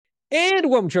And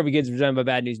welcome to Trophy Kids, presented by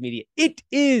Bad News Media. It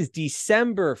is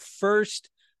December 1st.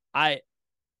 I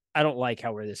don't like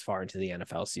how we're this far into the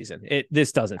NFL season.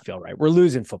 This doesn't feel right. We're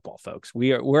losing football, folks.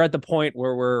 We're at the point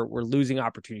where we're losing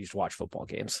opportunities to watch football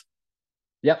games.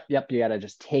 Yep. You got to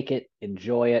just take it,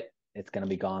 enjoy it. It's going to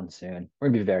be gone soon. We're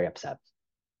going to be very upset.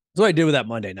 That's what I did with that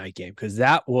Monday night game, because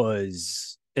that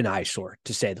was an eyesore,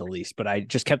 to say the least. But I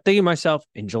just kept thinking to myself,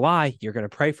 in July, you're going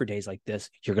to pray for days like this.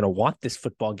 You're going to want this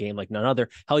football game like none other.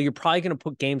 Hell, you're probably going to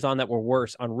put games on that were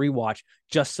worse on rewatch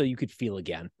just so you could feel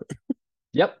again.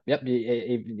 Yep.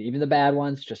 Even the bad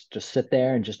ones, just sit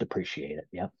there and just appreciate it.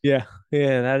 Yep. Yeah.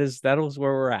 That was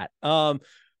where we're at. All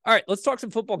right, let's talk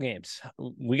some football games.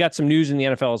 We got some news in the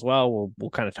NFL as well. We'll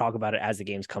kind of talk about it as the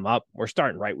games come up. We're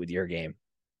starting right with your game.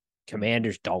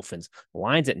 Commanders, Dolphins,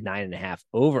 lines at 9.5,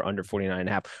 over under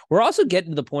 49.5. We're also getting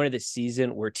to the point of the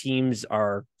season where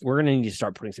we're going to need to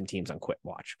start putting some teams on quit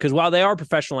watch, because while they are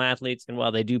professional athletes and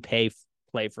while they do play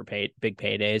for big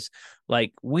paydays,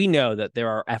 like, we know that there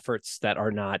are efforts that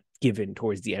are not given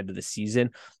towards the end of the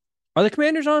season. Are the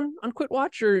Commanders on quit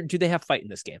watch, or do they have fight in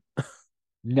this game?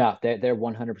 No, they're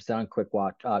 100% on quick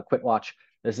watch. Quit watch.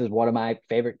 This is one of my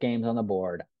favorite games on the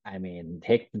board. I mean,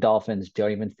 take the Dolphins.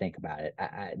 Don't even think about it.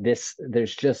 There's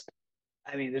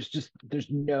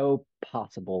no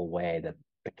possible way that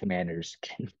the Commanders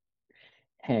can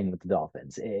hang with the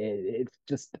Dolphins. It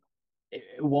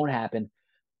won't happen.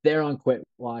 They're on quit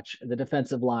watch. The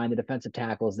defensive line, the defensive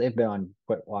tackles, they've been on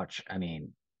quit watch. I mean,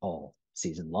 all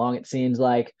season long, it seems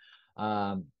like.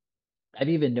 Um, I've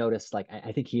even noticed, like,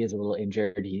 I think he is a little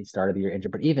injured. He started the year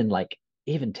injured, but even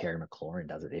Terry McLaurin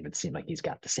doesn't even seem like he's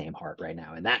got the same heart right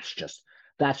now, and that's just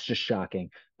shocking.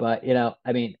 But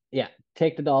I mean, yeah,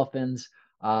 take the Dolphins.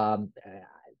 I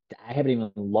haven't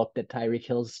even looked at Tyreek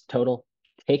Hill's total.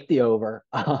 Take the over.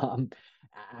 I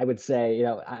would say,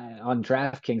 on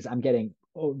DraftKings, I'm getting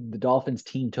the Dolphins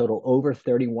team total over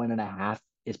 31.5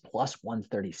 is plus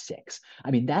 136.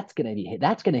 I mean, that's going to be hit.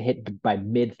 That's going to hit by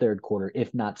mid third quarter,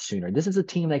 if not sooner. This is a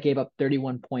team that gave up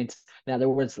 31 points. Now, there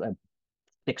was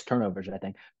 6 turnovers, I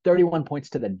think. 31 points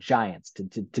to the Giants, to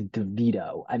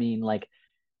DeVito. I mean, like,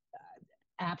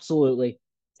 absolutely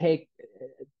take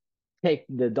take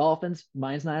the Dolphins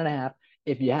minus 9.5.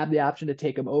 If you have the option to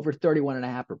take them over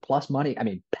 31.5 or plus money, I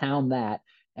mean, pound that.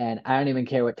 And I don't even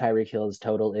care what Tyreek Hill's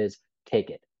total is. Take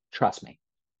it. Trust me,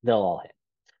 they'll all hit.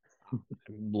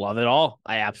 Love it all.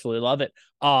 I absolutely love it.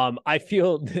 I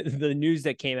feel the news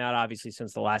that came out, obviously,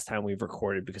 since the last time we've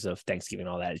recorded because of Thanksgiving and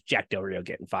all that, is Jack Del Rio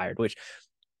getting fired, which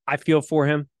I feel for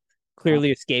him.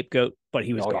 Clearly a scapegoat, but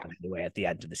he was gone anyway at the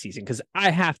end of the season, because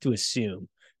I have to assume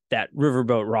that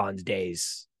Riverboat Ron's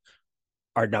days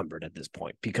are numbered at this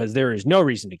point, because there is no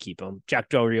reason to keep him. Jack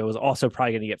Del Rio is also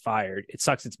probably going to get fired. It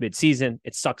sucks it's midseason.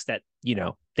 It sucks that,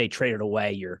 they traded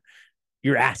away your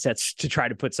assets to try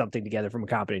to put something together from a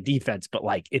competent defense, but,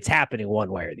 like, it's happening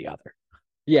one way or the other.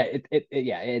 Yeah,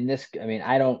 yeah. In this, I mean,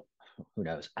 who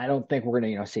knows? I don't think we're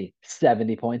gonna, see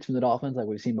 70 points from the Dolphins like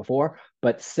we've seen before.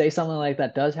 But say something like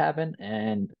that does happen,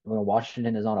 and when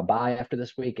Washington is on a bye after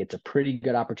this week, it's a pretty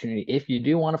good opportunity. If you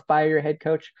do want to fire your head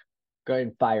coach, go ahead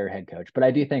and fire your head coach. But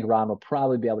I do think Ron will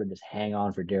probably be able to just hang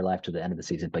on for dear life to the end of the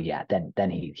season. But yeah,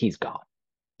 then he's gone.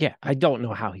 Yeah, I don't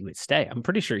know how he would stay. I'm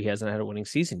pretty sure he hasn't had a winning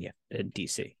season yet in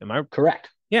DC. Am I correct?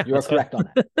 Yeah, you are correct on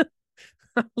that.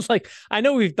 I was like, I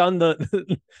know we've done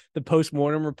the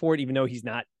post-mortem report, even though he's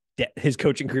not his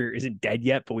coaching career isn't dead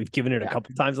yet, but we've given it a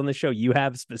couple times on the show. You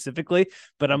have specifically,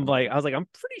 but I was like, I'm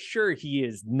pretty sure he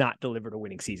is not delivered a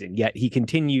winning season yet. He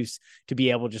continues to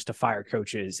be able just to fire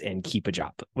coaches and keep a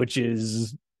job, which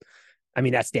is, I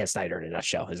mean, that's Dan Snyder in a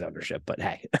nutshell, his ownership. But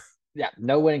hey, yeah,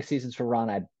 no winning seasons for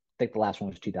Ron. I think the last one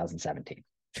was 2017.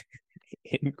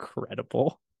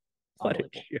 Incredible. What a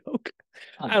joke.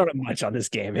 I don't have much on this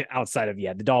game outside of,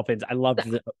 the Dolphins. I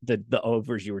loved the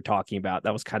overs you were talking about.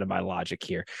 That was kind of my logic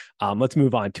here. Let's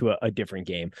move on to a different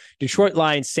game. Detroit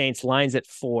Lions, Saints, lines at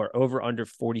 4, over under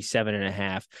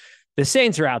 47.5. The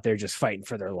Saints are out there just fighting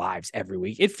for their lives every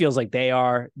week. It feels like they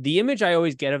are. The image I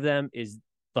always get of them is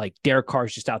like Derek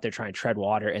Carr's just out there trying to tread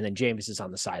water, and then Jameis is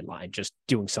on the sideline just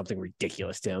doing something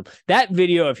ridiculous to him. That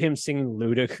video of him singing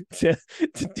Luda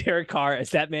to Derek Carr as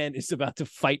that man is about to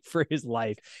fight for his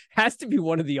life has to be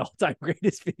one of the all-time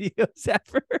greatest videos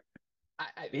ever.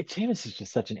 Jameis is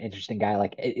just such an interesting guy.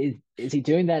 Like, is he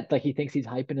doing that? Like, he thinks he's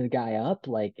hyping a guy up?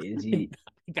 Like, is he?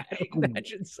 I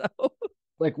imagine so.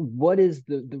 Like, what is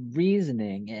the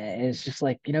reasoning? And it's just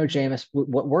like, Jameis,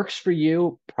 what works for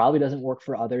you probably doesn't work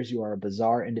for others. You are a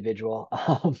bizarre individual.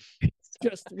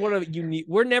 Just one of unique.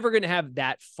 We're never going to have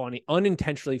that funny,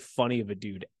 unintentionally funny of a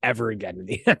dude ever again in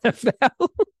the NFL.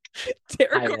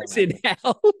 Derek Carr's in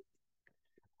hell.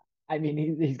 I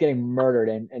mean, he's getting murdered,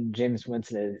 and James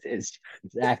Winston is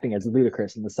acting as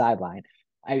ludicrous in the sideline.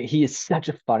 I mean, he is such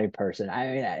a funny person.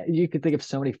 I mean, you could think of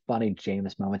so many funny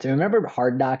Jameis moments. I remember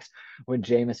Hard Knocks when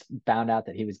Jameis found out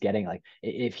that he was getting like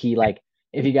if he got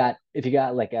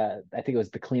like I think it was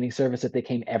the cleaning service, if they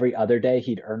came every other day,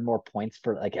 he'd earn more points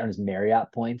for like on his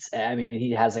Marriott points. I mean,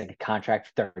 he has like a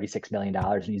contract for $36 million,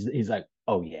 and he's like,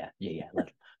 oh yeah.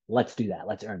 Let's do that.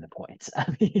 Let's earn the points.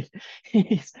 I mean,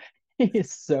 he's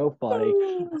he's so funny.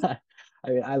 I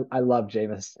mean, I love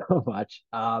Jameis so much.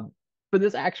 For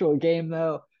this actual game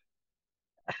though,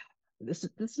 this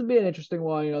would be an interesting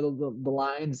one. You know, the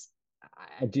Lions.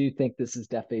 I do think this is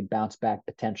definitely bounce back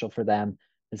potential for them.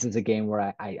 This is a game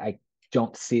where I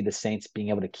don't see the Saints being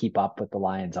able to keep up with the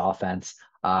Lions offense.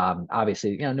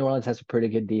 Obviously, you know, New Orleans has a pretty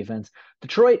good defense.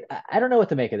 Detroit, I don't know what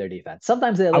to make of their defense.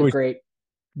 Sometimes they look great.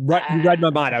 Right, you read my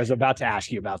mind. I was about to ask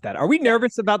you about that. Are we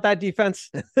nervous about that defense?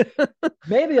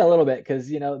 Maybe a little bit because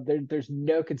you know there's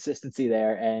no consistency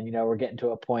there, and you know we're getting to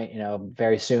a point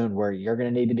very soon where you're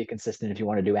going to need to be consistent if you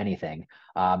want to do anything.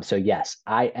 So yes,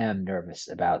 I am nervous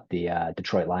about the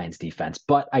Detroit Lions defense,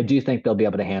 but I do think they'll be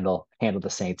able to handle the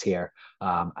Saints here.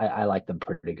 I like them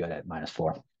pretty good at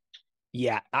 -4.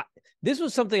 Yeah, this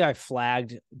was something I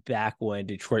flagged back when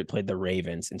Detroit played the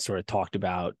Ravens and sort of talked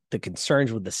about the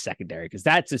concerns with the secondary, because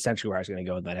that's essentially where I was going to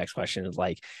go with my next question is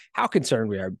like how concerned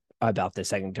we are about the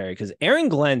secondary, because Aaron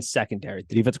Glenn's secondary,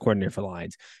 the defensive coordinator for the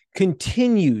Lions,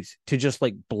 continues to just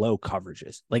like blow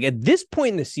coverages. Like at this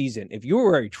point in the season, if you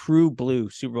were a true blue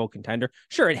Super Bowl contender,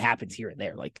 sure, it happens here and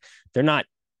there. Like they're not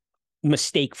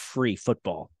mistake-free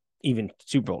football, even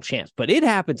Super Bowl champs, but it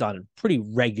happens on a pretty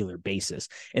regular basis.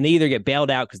 And they either get bailed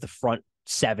out because the front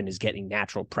seven is getting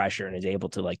natural pressure and is able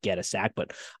to like get a sack.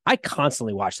 But I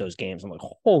constantly watch those games. I'm like,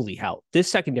 holy hell,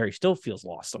 this secondary still feels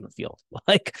lost on the field.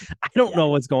 Like, I don't know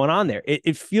what's going on there.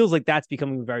 It feels like that's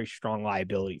becoming a very strong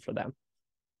liability for them.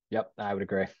 Yep, I would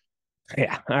agree.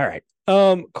 Yeah. All right.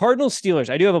 Cardinals Steelers.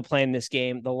 I do have a plan in this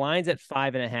game. The line's at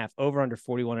 5.5, over under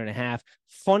 41.5.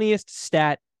 Funniest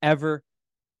stat ever.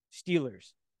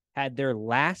 Steelers had their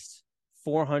last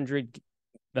 400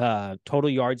 total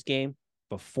yards game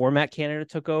before Matt Canada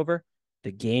took over.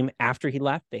 The game after he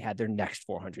left, they had their next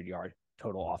 400-yard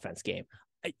total offense game.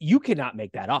 You cannot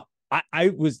make that up. I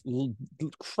was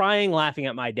crying, laughing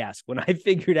at my desk when I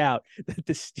figured out that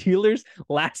the Steelers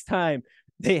last time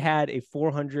they had a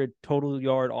 400 total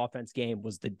yard offense game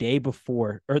was the day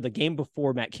before, or the game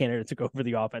before Matt Canada took over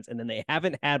the offense. And then they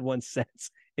haven't had one since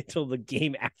until the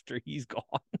game after he's gone.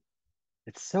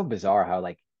 It's so bizarre how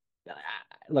look,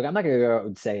 I'm not gonna go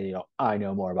and say I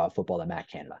know more about football than Matt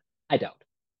Canada. I don't,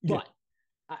 but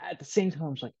at the same time,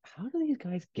 I'm just like, how do these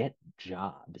guys get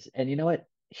jobs? And you know what?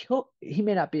 He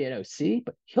may not be an OC,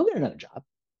 but he'll get another job.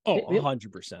 Oh,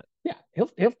 100%. Yeah,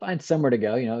 he'll find somewhere to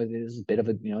go. You know, it's a bit of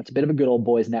a it's a bit of a good old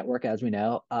boys network, as we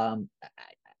know. I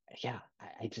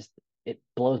just it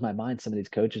blows my mind some of these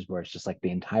coaches where it's just like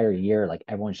the entire year, like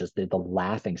everyone's just the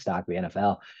laughing stock of the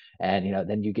NFL, and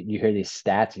then you hear these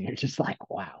stats and you're just like,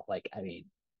 wow, like I mean,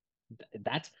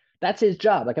 that's his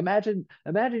job. Like imagine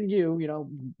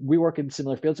we work in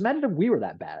similar fields. Imagine if we were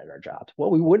that bad at our jobs.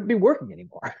 Well, we wouldn't be working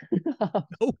anymore.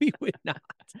 No, we would not.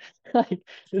 Like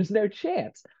there's no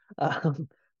chance.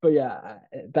 But yeah,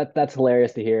 that's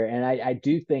hilarious to hear. And I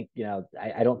do think,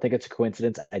 I don't think it's a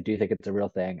coincidence. I do think it's a real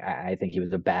thing. I think he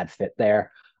was a bad fit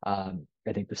there. I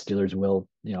think the Steelers will,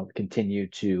 continue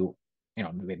to,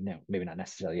 maybe not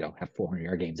necessarily, have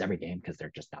 400-yard games every game because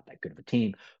they're just not that good of a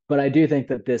team. But I do think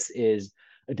that this is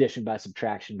addition by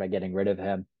subtraction by getting rid of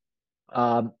him.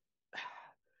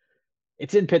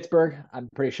 It's in Pittsburgh, I'm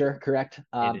pretty sure, correct?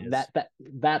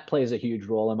 That plays a huge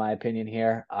role in my opinion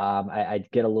here. I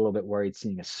get a little bit worried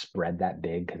seeing a spread that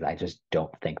big because I just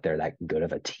don't think they're that good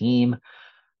of a team.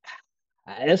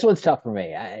 This one's tough for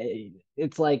me.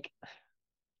 It's like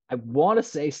I want to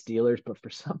say Steelers, but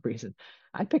for some reason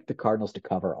I pick the Cardinals to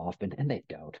cover often, and they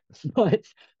don't. But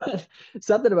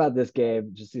something about this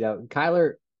game, just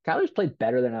Kyler's played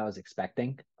better than I was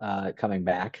expecting coming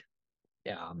back.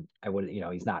 I would,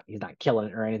 he's not killing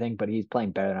it or anything, but he's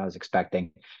playing better than I was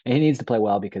expecting, and he needs to play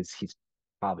well because he's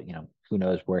probably, who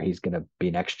knows where he's going to be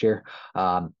next year.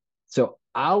 So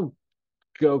I'll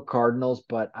go Cardinals,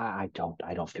 but I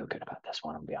don't feel good about this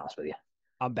one. I'm gonna be honest with you.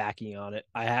 I'm backing you on it.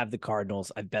 I have the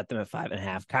Cardinals. I bet them at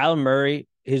 5.5. Kyler Murray,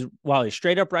 his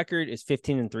straight up record is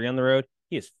 15-3 on the road,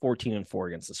 he is 14-4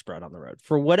 against the spread on the road.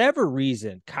 For whatever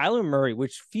reason, Kyler Murray,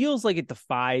 which feels like it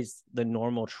defies the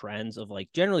normal trends of like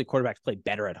generally quarterbacks play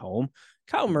better at home,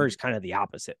 Kyler Murray's kind of the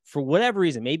opposite. For whatever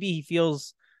reason, maybe he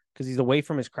feels because he's away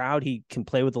from his crowd, he can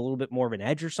play with a little bit more of an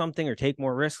edge or something, or take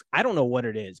more risks. I don't know what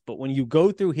it is, but when you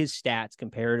go through his stats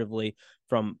comparatively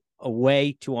from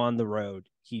away to on the road,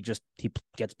 he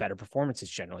gets better performances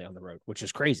generally on the road, which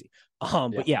is crazy.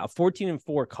 But yeah, a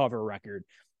 14-4 cover record,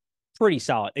 pretty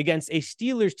solid against a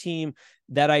Steelers team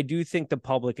that I do think the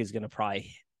public is going to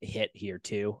probably hit here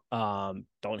too.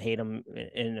 Don't hate them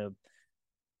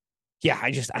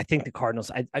I think the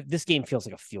Cardinals, this game feels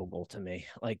like a field goal to me.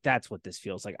 Like, that's what this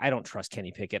feels like. I don't trust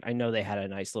Kenny Pickett. I know they had a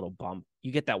nice little bump.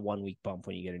 You get that 1 week bump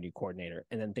when you get a new coordinator,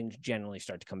 and then things generally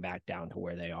start to come back down to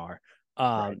where they are.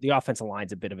 Right. The offensive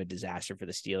line's a bit of a disaster for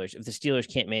the Steelers. If the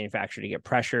Steelers can't manufacture to get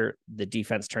pressure, the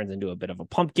defense turns into a bit of a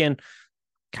pumpkin.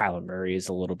 Kyler Murray is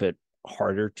a little bit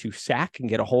harder to sack and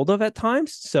get a hold of at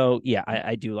times. So yeah,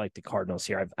 I do like the Cardinals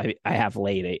here. I have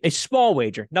laid a small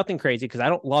wager, nothing crazy because I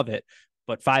don't love it,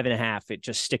 but 5.5, it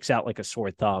just sticks out like a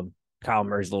sore thumb. Kyler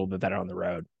Murray's a little bit better on the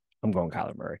road. I'm going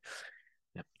Kyler Murray.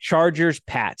 Yep. Chargers,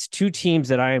 Pats, two teams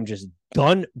that I am just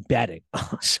done betting.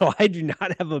 So I do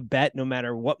not have a bet no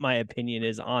matter what my opinion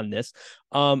is on this.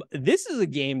 This is a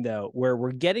game though, where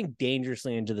we're getting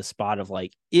dangerously into the spot of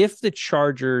like, if the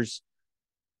Chargers,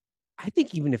 I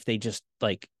think even if they just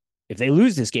if they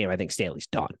lose this game, I think Staley's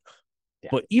done. Yeah.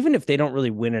 But even if they don't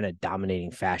really win in a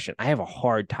dominating fashion, I have a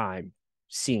hard time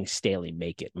seeing Staley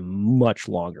make it much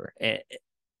longer,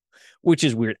 which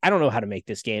is weird. I don't know how to make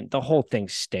this game. The whole thing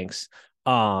stinks.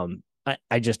 I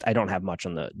don't have much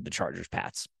on the Chargers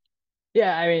Pats.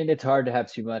 Yeah, I mean, it's hard to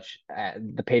have too much.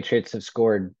 The Patriots have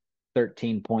scored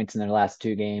 13 points in their last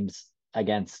 2 games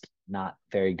against not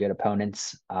very good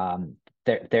opponents.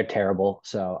 They're terrible.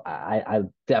 So I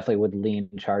definitely would lean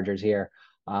Chargers here.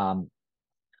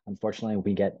 Unfortunately,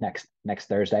 we get next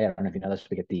Thursday. I don't know if you know this.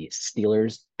 We get the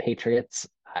Steelers Patriots.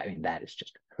 I mean, that is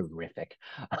just horrific.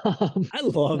 I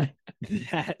love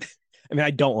that. I mean,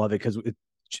 I don't love it because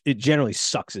it generally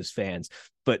sucks as fans.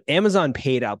 But Amazon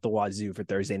paid out the wazoo for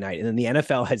Thursday night, and then the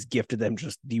NFL has gifted them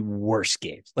just the worst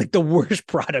games, like the worst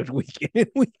product week in and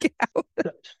week out.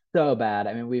 So bad.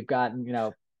 I mean, we've gotten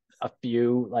a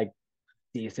few like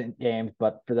decent games,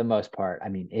 but for the most part, I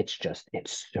mean, it's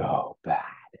so bad.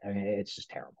 I mean, it's just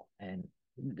terrible. And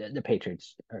the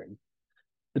Patriots,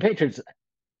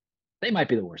 they might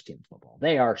be the worst team in football.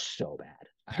 They are so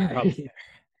bad.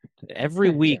 Every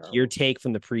week, terrible. Your take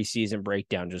from the preseason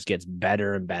breakdown just gets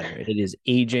better and better. It is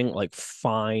aging like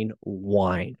fine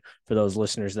wine for those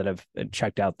listeners that have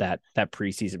checked out that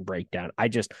preseason breakdown.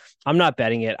 I'm not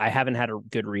betting it. I haven't had a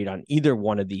good read on either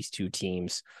one of these two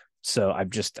teams. So I've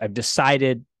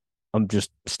decided I'm just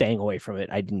staying away from it.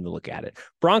 I didn't even look at it.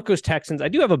 Broncos, Texans. I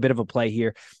do have a bit of a play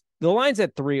here. The line's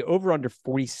at 3, over under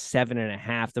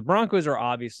 47.5. The Broncos are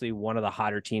obviously one of the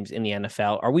hotter teams in the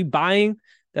NFL. Are we buying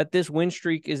that this win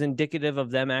streak is indicative of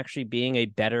them actually being a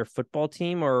better football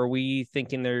team, or are we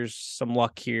thinking there's some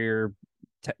luck here?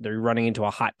 They're running into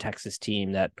a hot Texas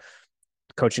team that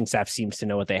the coaching staff seems to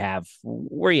know what they have.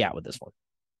 Where are you at with this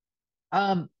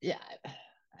one? Yeah,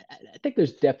 I think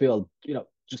there's definitely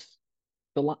just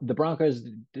the Broncos.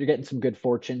 They're getting some good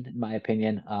fortune, in my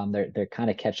opinion. They're kind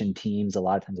of catching teams a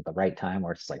lot of times at the right time,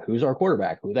 where it's like, who's our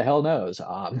quarterback? Who the hell knows?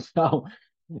 So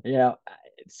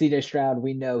CJ Stroud,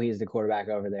 we know he's the quarterback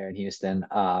over there in Houston.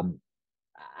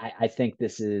 I think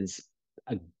this is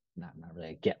not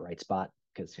really a get right spot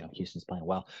because Houston's playing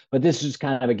well, but this is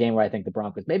kind of a game where I think the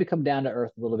Broncos maybe come down to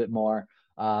earth a little bit more.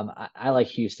 I like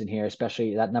Houston here,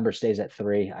 especially that number stays at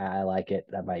 3. I like it.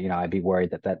 That might, I'd be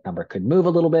worried that number could move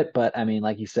a little bit, but I mean,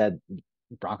 like you said,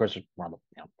 Broncos are one of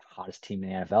the hottest team in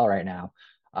the NFL right now.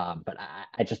 But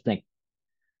I just think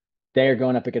they're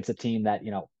going up against a team that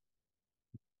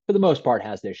for the most part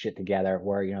has their shit together,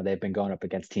 where they've been going up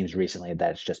against teams recently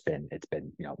that's just been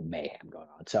mayhem going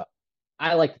on. So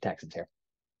I like the Texans here.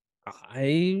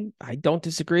 I don't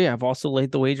disagree. I've also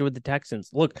laid the wager with the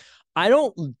Texans. Look,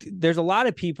 there's a lot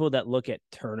of people that look at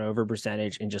turnover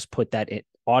percentage and just put that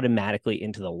automatically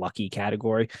into the lucky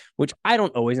category, which I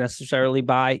don't always necessarily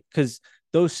buy, because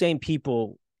those same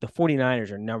people, the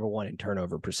 49ers are number 1 in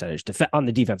turnover percentage on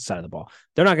the defensive side of the ball.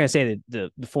 They're not going to say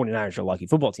that the 49ers are a lucky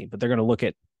football team, but they're going to look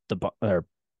at the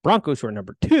Broncos, who are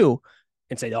number 2,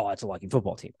 and say, oh, that's a lucky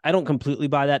football team. I don't completely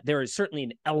buy that. There is certainly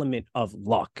an element of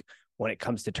luck when it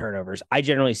comes to turnovers. I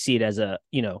generally see it as a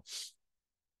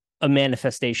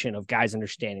manifestation of guys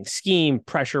understanding scheme,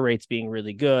 pressure rates being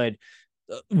really good,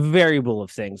 variable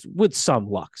of things with some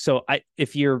luck. So I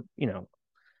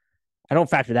don't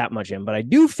factor that much in, but I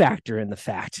do factor in the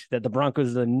fact that the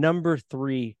Broncos are the number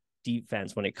 3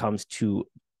 defense when it comes to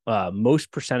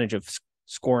most percentage of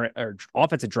scoring or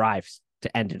offensive drives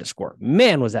to end in a score.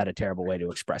 Man, was that a terrible way to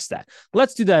express that.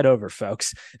 Let's do that over,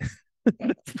 folks.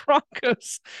 The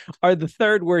Broncos are the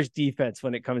third worst defense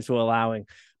when it comes to allowing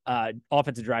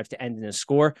offensive drives to end in a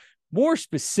score. More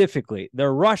specifically,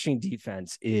 their rushing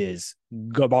defense is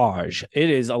garbage. It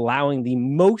is allowing the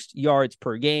most yards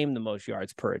per game, the most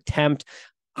yards per attempt.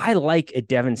 I like a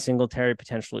Devin Singletary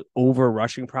potentially over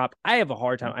rushing prop. I have a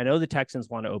hard time. I know the Texans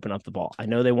want to open up the ball. I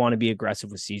know they want to be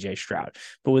aggressive with CJ Stroud,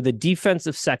 but with a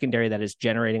defensive secondary that is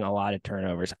generating a lot of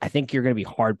turnovers, I think you're going to be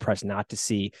hard pressed not to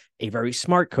see a very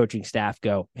smart coaching staff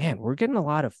go, man, we're getting a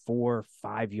lot of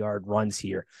 4-5 yard runs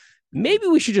here. Maybe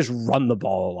we should just run the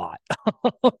ball a lot.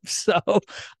 So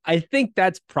I think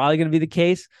that's probably going to be the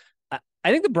case.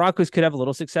 I think the Broncos could have a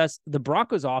little success. The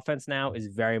Broncos offense now is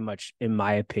very much, in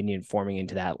my opinion, forming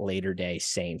into that later day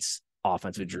Saints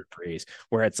offense with Drew Brees,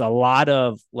 where it's a lot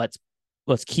of let's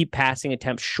keep passing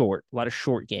attempts short, a lot of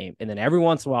short game. And then every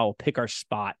once in a while we'll pick our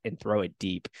spot and throw it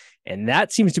deep. And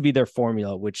that seems to be their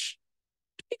formula, which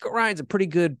DeMeco Ryans a pretty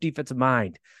good defensive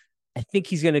mind. I think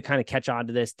he's going to kind of catch on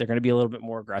to this. They're going to be a little bit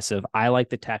more aggressive. I like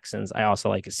the Texans. I also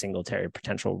like a Singletary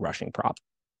potential rushing prop.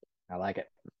 I like it.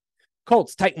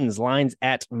 Colts, Titans, lines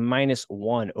at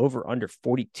 -1, over under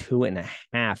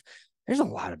 42.5. There's a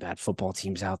lot of bad football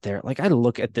teams out there. Like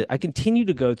I continue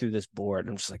to go through this board.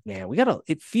 I'm just like, man,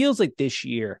 it feels like this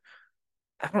year,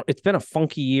 it's been a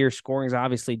funky year. Scoring's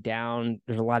obviously down.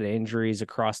 There's a lot of injuries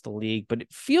across the league, but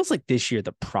it feels like this year,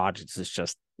 the projects is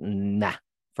just nah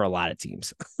for a lot of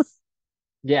teams.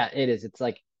 Yeah, it is. It's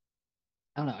like,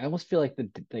 I don't know. I almost feel like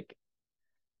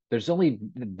there's only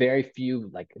very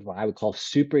few, like what I would call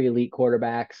super elite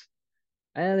quarterbacks.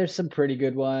 And there's some pretty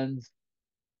good ones.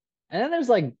 And then there's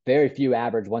like very few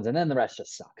average ones. And then the rest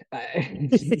just suck.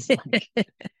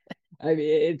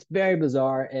 It's very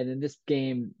bizarre. And in this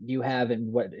game, you have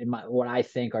what I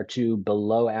think are two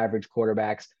below average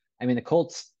quarterbacks. I mean, the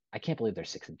Colts, I can't believe they're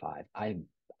 6-5.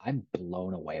 I'm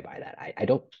blown away by that.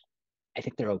 I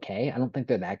think they're okay. I don't think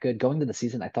they're that good. Going to the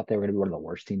season, I thought they were going to be one of the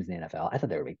worst teams in the NFL. I thought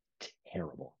they were going to be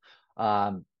terrible.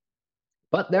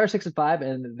 But they're 6-5,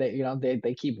 and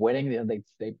they keep winning.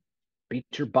 They beat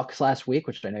your Bucks last week,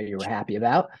 which I know you were happy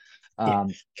about.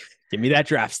 Give me that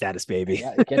draft status, baby.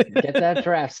 Yeah, get that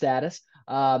draft status.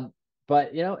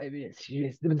 But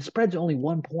the spread's only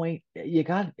 1 point.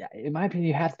 In my opinion,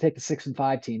 you have to take the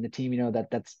 6-5 team, the team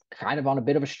that's kind of on a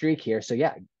bit of a streak here. So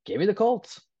yeah, give me the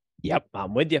Colts. Yep,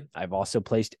 I'm with you. I've also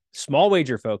placed small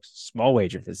wager, folks. Small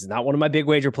wager. This is not one of my big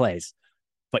wager plays.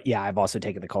 But yeah, I've also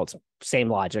taken the Colts. Same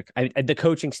logic. The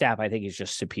coaching staff, I think, is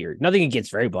just superior. Nothing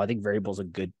against Vrabel. I think Vrabel's a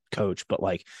good coach, but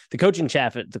like the coaching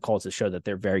staff at the Colts has showed that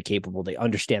they're very capable. They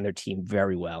understand their team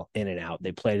very well in and out.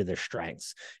 They play to their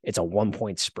strengths. It's a 1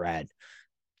 point spread.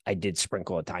 I did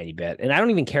sprinkle a tiny bit, and I don't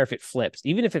even care if it flips.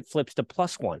 Even if it flips to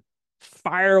 +1,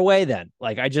 fire away then.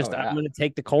 Like I'm going to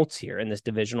take the Colts here in this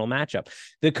divisional matchup.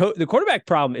 The quarterback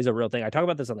problem is a real thing. I talk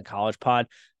about this on the college pod.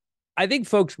 I think,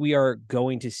 folks, we are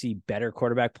going to see better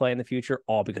quarterback play in the future,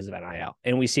 all because of NIL.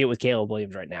 And we see it with Caleb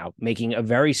Williams right now, making a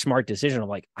very smart decision of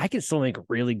like, I can still make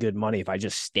really good money if I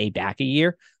just stay back a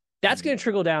year. That's going to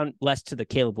trickle down less to the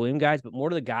Caleb Williams guys, but more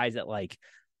to the guys that like,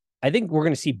 I think we're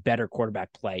going to see better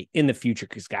quarterback play in the future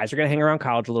because guys are going to hang around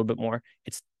college a little bit more.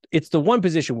 It's the one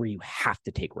position where you have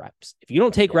to take reps. If you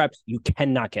don't take reps, you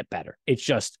cannot get better.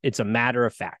 It's a matter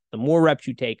of fact. The more reps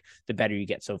you take, the better you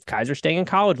get. So if guys are staying in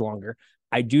college longer,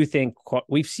 I do think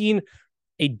we've seen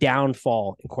a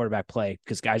downfall in quarterback play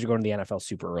because guys are going to the NFL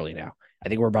super early now. I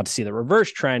think we're about to see the reverse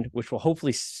trend, which will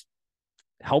hopefully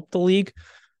help the league.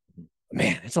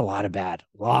 Man, it's a lot of bad.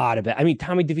 I mean,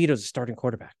 Tommy DeVito's a starting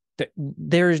quarterback.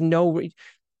 There is no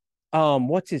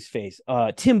what's his face?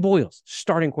 Tim Boyle's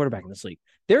starting quarterback in this league.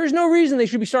 There is no reason they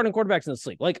should be starting quarterbacks in this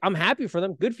league. Like, I'm happy for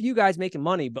them. Good for you guys making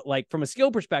money, but like from a skill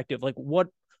perspective, like what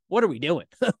are we doing?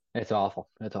 It's awful.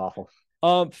 It's awful.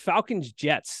 Falcons,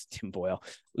 Jets, Tim Boyle.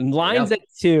 Lines at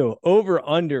 2, over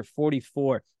under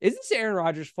 44. Is this Aaron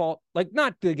Rodgers' fault? Like,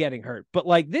 not getting hurt, but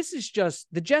like this is just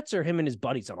the Jets are him and his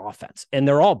buddies on offense, and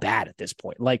they're all bad at this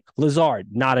point. Like Lazard,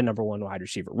 not a number 1 wide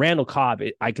receiver. Randall Cobb,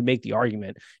 I could make the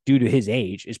argument due to his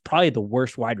age, is probably the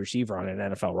worst wide receiver on an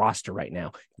NFL roster right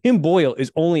now. Tim Boyle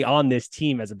is only on this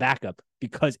team as a backup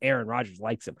because Aaron Rodgers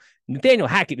likes him. Nathaniel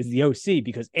Hackett is the OC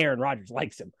because Aaron Rodgers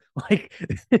likes him. Like,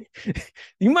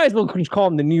 you might as well just call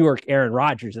him the New York Aaron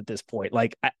Rodgers at this point.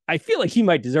 Like, I feel like he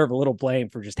might deserve a little blame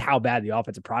for just how bad the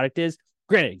offensive product is.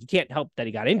 Granted, you can't help that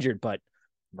he got injured, but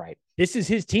right, this is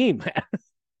his team.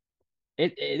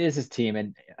 it is his team,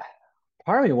 and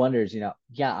part of me wonders,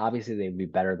 obviously they'd be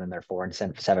better than their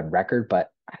 4-7 record, but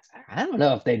I don't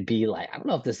know if they'd be like, I don't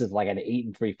know if this is like an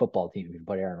 8-3 football team if you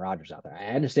put Aaron Rodgers out there.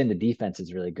 I understand the defense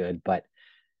is really good, but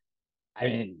I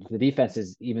mean, the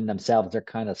defenses, even themselves, they're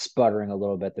kind of sputtering a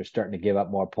little bit. They're starting to give up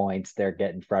more points. They're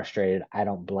getting frustrated. I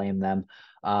don't blame them.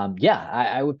 Yeah,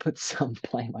 I would put some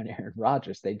blame on Aaron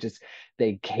Rodgers.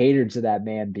 They catered to that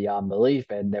man beyond belief,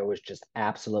 and there was just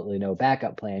absolutely no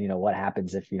backup plan. What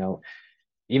happens if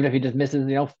even if he just misses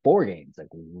 4 games, like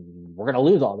we're gonna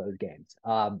lose all those games.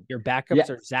 Your backups Yeah,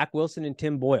 are Zach Wilson and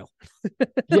Tim Boyle.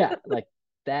 yeah, like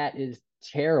that is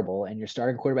terrible. And your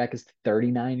starting quarterback is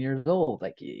 39 years old.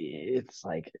 Like it's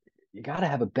like you got to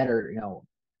have a better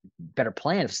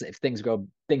plan if things go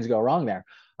wrong there.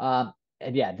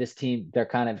 And yeah, this team they're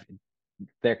kind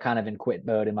of in quit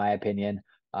mode in my opinion.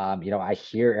 I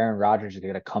hear Aaron Rodgers is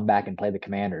going to come back and play the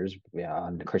Commanders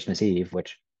on Christmas Eve,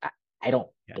 which I don't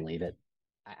believe it.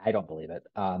 I don't believe it.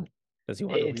 Does he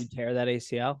want to re-tear that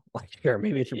ACL? Like, sure,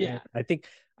 maybe it's yeah. I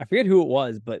forget who it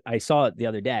was, but I saw it the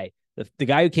other day. The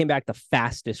guy who came back the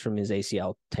fastest from his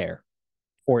ACL tear,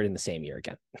 or in the same year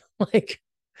again. Like,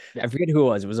 I forget who it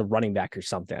was. It was a running back or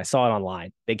something. I saw it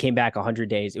online. They came back 100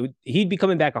 days. He'd be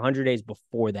coming back 100 days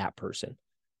before that person.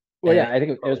 Well, yeah, I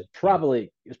think it was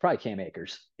probably Cam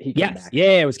Akers. He came back.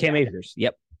 Yeah, it was Cam Akers.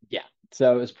 Yep. Yeah.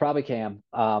 So it was probably Cam.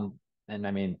 And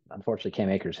I mean, unfortunately, Cam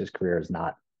Akers, his career has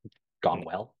not gone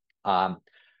well.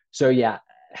 So yeah,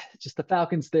 just the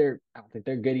Falcons, I don't think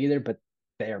they're good either, but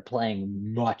they are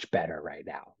playing much better right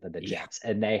now than the Jets.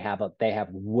 And they have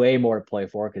way more to play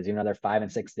for because even though they're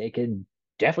 5-6, they can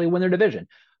definitely win their division.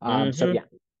 So yeah,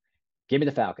 give me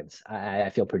the Falcons. I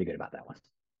feel pretty good about that one.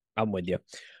 I'm with you.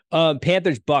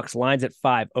 Panthers Bucks lines at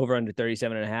 5 over under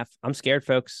 37.5. I'm scared,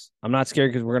 folks. I'm not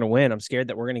scared because we're going to win. I'm scared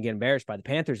that we're going to get embarrassed by the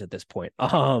Panthers at this point.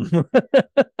 Like,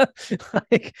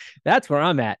 that's where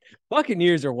I'm at.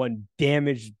 Buccaneers are one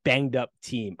damaged, banged up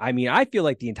team. I mean, I feel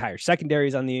like the entire secondary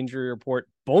is on the injury report.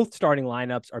 Both starting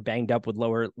lineups are banged up with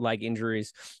lower leg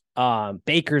injuries.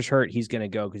 Baker's hurt. He's going to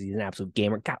go because he's an absolute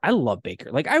gamer. God, I love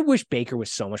Baker. Like, I wish Baker was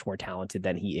so much more talented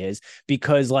than he is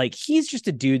because, like, he's just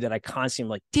a dude that I constantly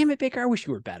am like, damn it, Baker, I wish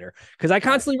you were better because I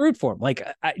constantly root for him. Like,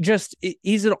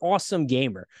 he's an awesome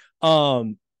gamer. But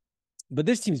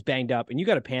this team's banged up, and you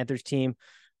got a Panthers team.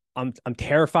 I'm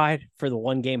terrified for the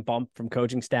 1-game bump from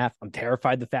coaching staff. I'm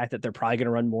terrified the fact that they're probably going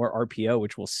to run more RPO,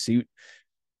 which will suit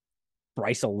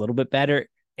Bryce a little bit better.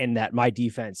 And that my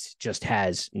defense just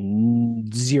has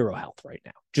zero health right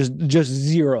now. Just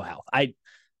zero health. I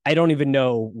don't even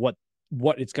know what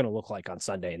it's going to look like on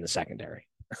Sunday in the secondary.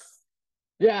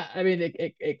 Yeah, I mean,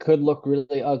 it could look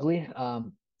really ugly.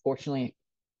 Fortunately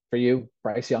for you,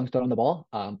 Bryce Young's throwing the ball,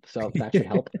 so that should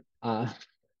help.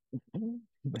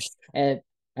 And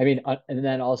I mean, and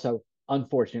then also,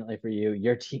 unfortunately for you,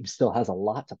 your team still has a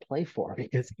lot to play for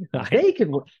because they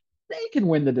can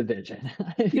win the division.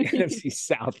 The NFC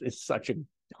South is such a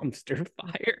dumpster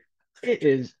fire.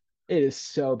 It is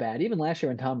so bad. Even last year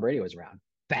when Tom Brady was around,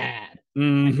 bad.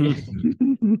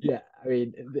 Mm-hmm. Yeah, I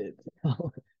mean,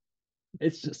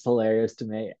 it's just hilarious to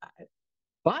me.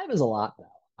 5 is a lot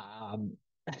though.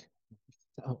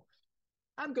 So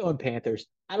I'm going Panthers.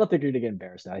 I don't think you're gonna get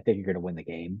embarrassed though. I think you're gonna win the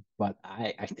game, but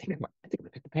I think I'm gonna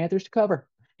pick the Panthers to cover.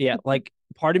 Yeah, like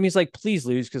part of me is like, please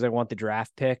lose because I want the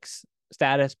draft picks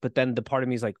status, but then the part of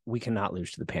me is like, we cannot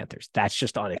lose to the Panthers. That's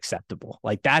just unacceptable.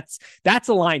 Like that's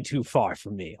a line too far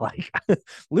for me. Like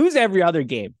lose every other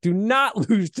game. Do not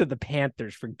lose to the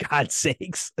Panthers for God's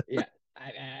sakes. Yeah,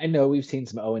 I know we've seen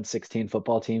some 0-16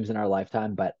 football teams in our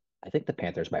lifetime, but I think the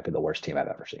Panthers might be the worst team I've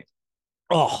ever seen.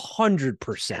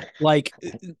 100%. Like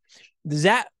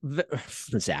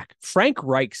Frank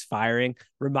Reich's firing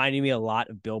reminded me a lot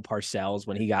of Bill Parcells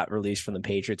when he got released from the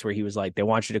Patriots, where he was like, they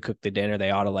want you to cook the dinner.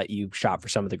 They ought to let you shop for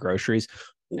some of the groceries.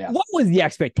 Yeah. What was the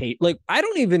expectation? Like, I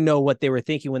don't even know what they were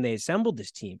thinking when they assembled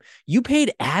this team. You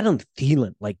paid Adam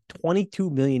Thielen like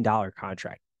 $22 million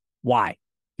contract. Why?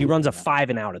 He runs a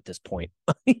 5 and out at this point.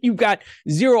 You've got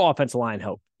zero offensive line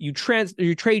hope. You trade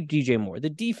DJ Moore. The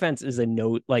defense is a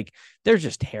note. Like, they're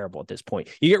just terrible at this point.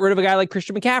 You get rid of a guy like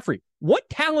Christian McCaffrey. What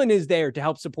talent is there to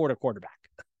help support a quarterback?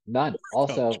 None.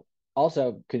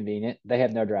 Also convenient. They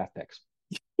have no draft picks.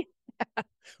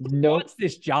 No, what's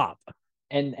this job?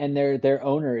 And their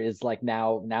owner is like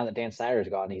now that Dan Snyder's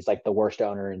gone, he's like the worst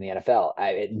owner in the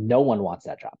NFL. No one wants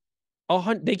that job.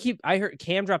 Oh, I heard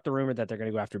Cam dropped the rumor that they're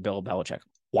going to go after Bill Belichick.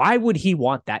 Why would he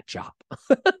want that job?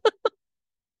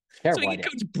 So he could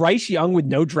coach Bryce Young with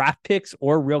no draft picks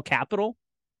or real capital?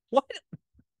 What?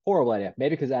 Horrible idea.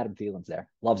 Maybe because Adam Thielen's there.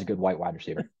 Loves a good white wide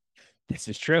receiver. This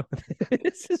is true.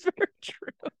 This is very true.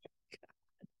 God.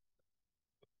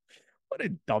 What a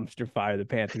dumpster fire the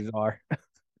Panthers are.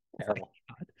 Terrible.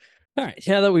 All right.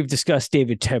 Now that we've discussed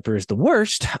David Tepper is the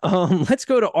worst, let's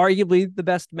go to arguably the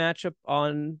best matchup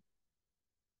on,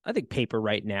 I think, paper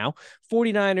right now.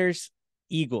 49ers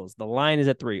Eagles. The line is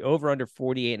at 3, over under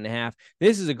 48.5.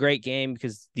 This is a great game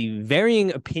because the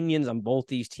varying opinions on both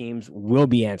these teams will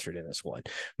be answered in this one.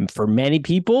 For many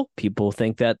people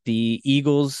think that the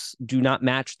Eagles do not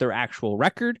match their actual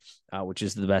record, which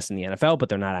is the best in the NFL, but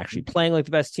they're not actually playing like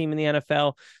the best team in the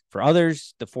NFL. For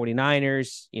others, the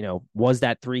 49ers, was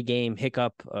that 3-game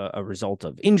hiccup a result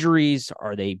of injuries?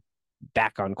 Are they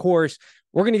back on course?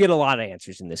 We're going to get a lot of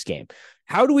answers in this game.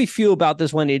 How do we feel about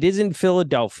this one? It is in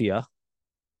Philadelphia.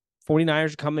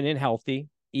 49ers are coming in healthy.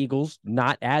 Eagles,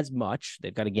 not as much.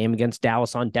 They've got a game against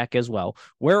Dallas on deck as well.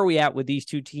 Where are we at with these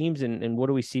two teams, and what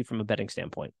do we see from a betting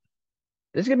standpoint?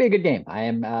 This is going to be a good game. I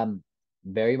am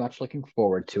very much looking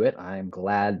forward to it. I'm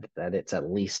glad that it's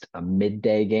at least a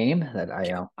midday game, that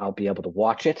I'll be able to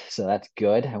watch it. So that's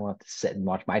good. I won't have to sit and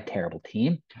watch my terrible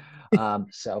team.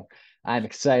 So I'm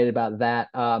excited about that.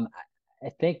 I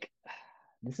think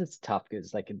this is tough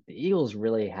because the Eagles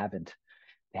really haven't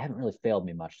really failed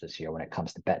me much this year when it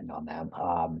comes to betting on them.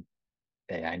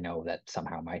 I know that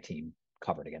somehow my team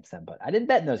covered against them, but I didn't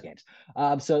bet in those games.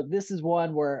 So this is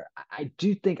one where I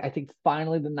think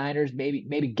finally the Niners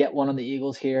maybe get one on the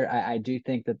Eagles here. I do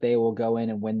think that they will go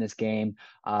in and win this game.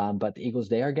 But the Eagles,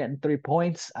 they are getting 3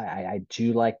 points. I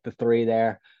do like the 3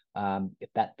 there. If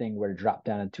that thing were to drop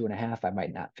down to 2.5, I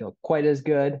might not feel quite as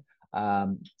good.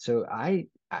 So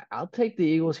I'll take the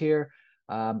Eagles here.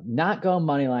 Not going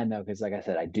money line though, because like I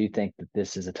said, I do think that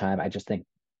this is a time. I just think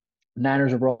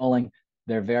Niners are rolling.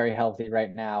 They're very healthy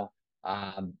right now.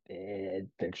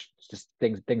 There's just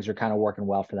things are kind of working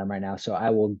well for them right now. So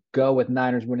I will go with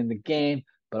Niners winning the game,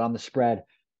 but on the spread,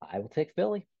 I will take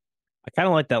Philly. I kind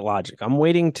of like that logic. I'm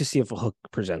waiting to see if a hook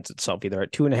presents itself either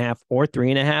at 2.5 or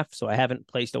 3.5. So I haven't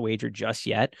placed a wager just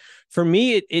yet. For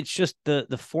me, it's just the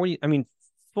 40. I mean,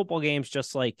 football games,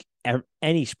 just like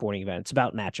any sporting event, it's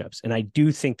about matchups. And I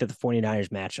do think that the 49ers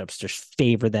matchups just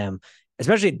favor them,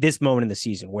 especially at this moment in the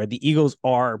season where the Eagles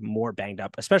are more banged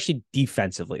up, especially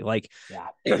defensively.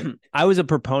 I was a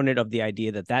proponent of the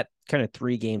idea that kind of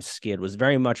 3-game skid was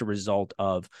very much a result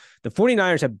of the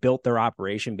 49ers have built their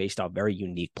operation based off very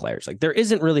unique players. There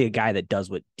isn't really a guy that does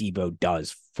what Debo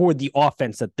does for the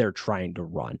offense that they're trying to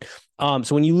run.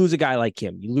 So when you lose a guy like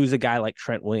him, you lose a guy like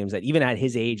Trent Williams, that even at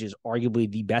his age is arguably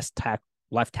the best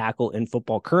left tackle in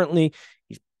football currently.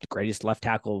 He's the greatest left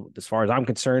tackle, as far as I'm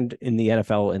concerned, in the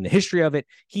NFL in the history of it.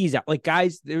 He's out.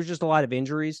 Guys, there's just a lot of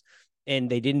injuries, and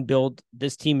they didn't build.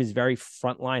 This team is very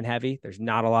frontline heavy. There's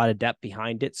not a lot of depth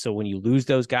behind it. So when you lose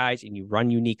those guys and you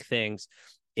run unique things,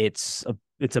 it's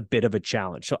a bit of a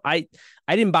challenge. So I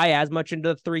didn't buy as much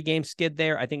into the 3-game skid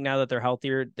there. I think now that they're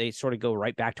healthier, they sort of go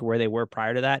right back to where they were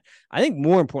prior to that. I think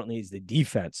more importantly is the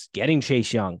defense, getting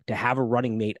Chase Young to have a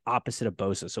running mate opposite of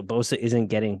Bosa. So Bosa isn't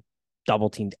getting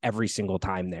double teamed every single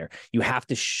time there. You have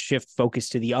to shift focus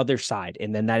to the other side,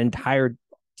 and then that entire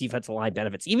defensive line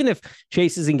benefits. Even if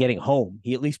Chase isn't getting home,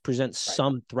 he at least presents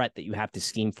some threat that you have to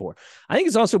scheme for. I think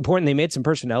it's also important they made some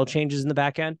personnel changes in the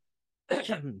back end.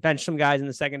 Bench some guys in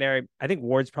the secondary. I think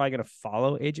Ward's probably going to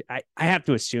follow AJ. I have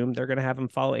to assume they're going to have him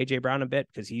follow AJ Brown a bit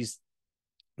because he's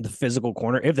the physical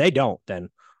corner. If they don't, then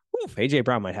AJ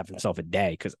Brown might have himself a day,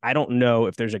 because I don't know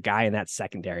if there's a guy in that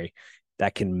secondary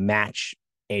that can match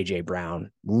AJ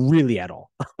Brown really at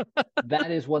all.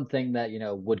 That is one thing that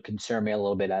would concern me a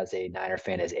little bit as a Niner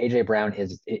fan. Is AJ Brown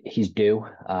he's due.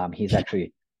 He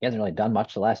hasn't really done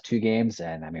much the last 2 games,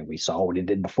 and I mean we saw what he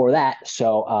did before that.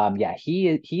 So yeah, he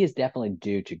is definitely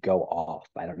due to go off.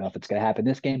 I don't know if it's going to happen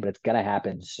this game, but it's going to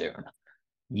happen soon.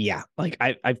 Yeah,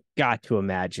 I've got to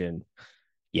imagine.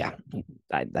 Yeah,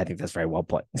 I think that's very well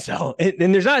put. So,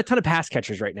 and there's not a ton of pass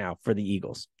catchers right now for the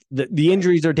Eagles. The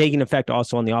injuries are taking effect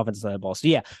also on the offensive side of the ball. So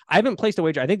yeah, I haven't placed a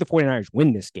wager. I think the 49ers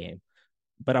win this game,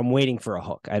 but I'm waiting for a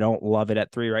hook. I don't love it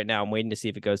at 3 right now. I'm waiting to see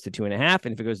if it goes to 2.5.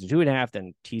 And if it goes to 2.5,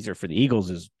 then teaser for the Eagles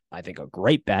is, I think, a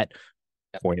great bet.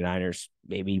 49ers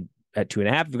maybe at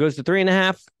 2.5. If it goes to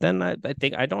 3.5, then I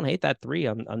think I don't hate that 3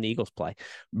 on the Eagles play.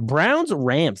 Browns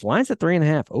Rams lines at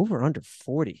 3.5, over under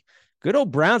 40. Good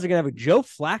old Browns are going to have a Joe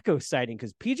Flacco sighting,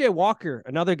 because PJ Walker,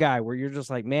 another guy where you're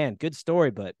just like, man, good story,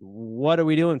 but what are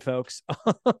we doing, folks?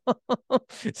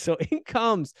 So in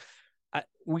comes,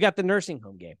 we got the nursing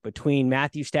home game between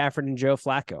Matthew Stafford and Joe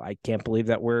Flacco. I can't believe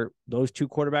that those 2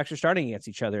 quarterbacks are starting against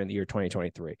each other in the year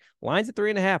 2023. Lines at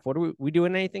 3.5. What are we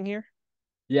doing anything here?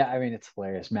 Yeah, I mean, it's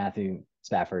hilarious. Matthew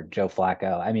Stafford, Joe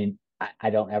Flacco. I mean,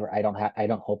 I don't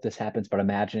hope this happens, but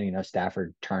imagine,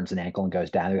 Stafford turns an ankle and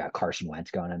goes down. We got Carson Wentz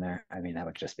going in there. I mean, that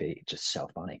would just be so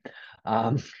funny.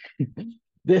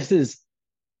 It's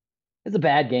a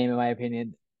bad game in my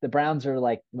opinion. The Browns are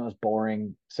the most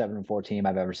boring 7-4 team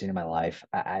I've ever seen in my life.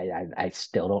 I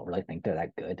still don't really think they're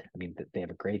that good. I mean, they have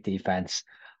a great defense.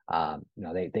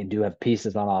 They do have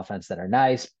pieces on offense that are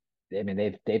nice. I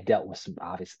mean, they've dealt with some,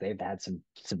 obviously they've had some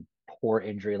poor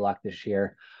injury luck this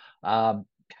year. Um,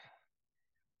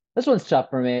 this one's tough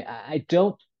for me. I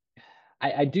do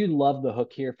love the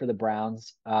hook here for the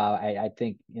Browns. I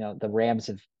think the Rams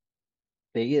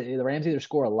the Rams either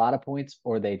score a lot of points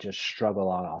or they just struggle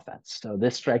on offense. So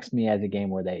this strikes me as a game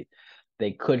where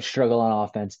they could struggle on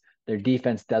offense. Their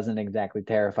defense doesn't exactly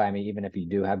terrify me, even if you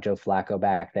do have Joe Flacco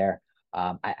back there.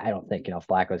 I don't think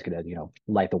Flacco's gonna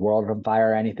light the world on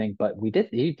fire or anything, but he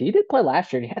did play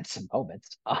last year and he had some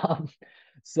moments.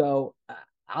 So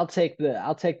I'll take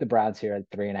the Browns here at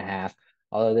 3.5.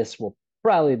 Although this will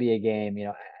probably be a game,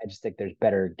 I just think there's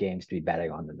better games to be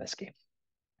betting on than this game.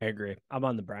 I agree. I'm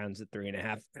on the Browns at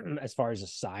 3.5. As far as a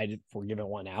side, if we're giving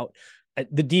one out,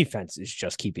 the defense is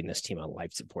just keeping this team on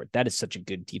life support. That is such a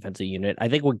good defensive unit. I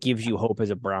think what gives you hope as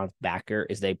a Browns backer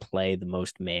is they play the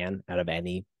most man out of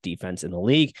any defense in the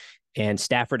league. And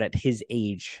Stafford at his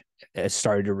age has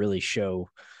started to really show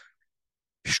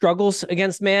struggles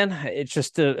against man. It's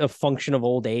just a function of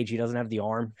old age. He doesn't have the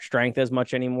arm strength as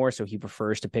much anymore. So he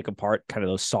prefers to pick apart kind of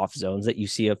those soft zones that you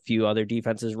see a few other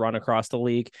defenses run across the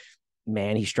league.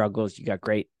 Man, he struggles. You got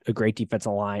a great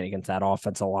defensive line against that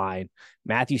offensive line.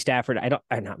 Matthew Stafford,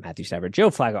 not Matthew Stafford,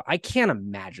 Joe Flacco. I can't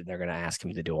imagine they're going to ask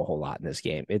him to do a whole lot in this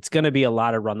game. It's going to be a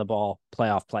lot of run the ball,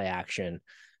 playoff play action,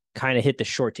 kind of hit the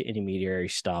short to intermediary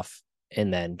stuff,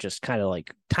 and then just kind of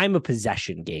like time of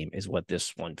possession game is what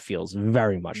this one feels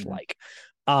very much like.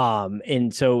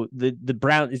 And so the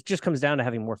Browns, it just comes down to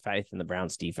having more faith in the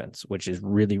Browns defense, which is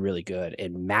really, really good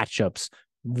and matchups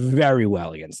very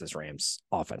well against this Rams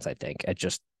offense, I think, at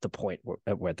just the point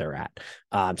where they're at.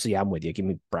 So yeah, I'm with you. Give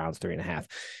me Browns 3.5.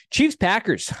 Chiefs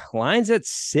Packers lines at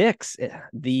 6.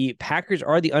 The Packers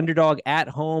are the underdog at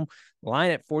home, line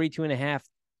at 42.5.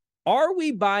 Are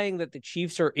we buying that the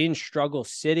Chiefs are in struggle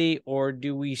city, or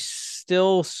do we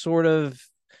still sort of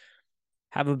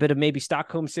have a bit of maybe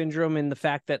Stockholm syndrome in the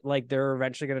fact that like they're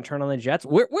eventually going to turn on the Jets?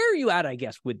 Where are you at, I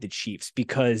guess, with the Chiefs?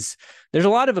 Because there's a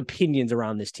lot of opinions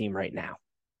around this team right now.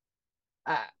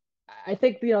 I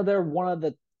think they're one of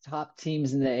the top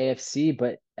teams in the AFC,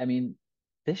 but I mean,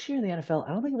 this year in the NFL,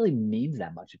 I don't think it really means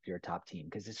that much if you're a top team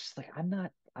because it's just like I'm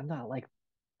not like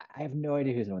I have no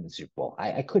idea who's going to win the Super Bowl.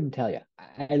 I couldn't tell you.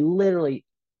 I literally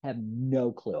have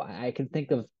no clue. I can think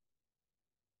of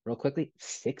real quickly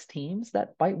 6 teams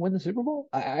that might win the Super Bowl.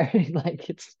 I mean, like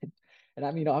and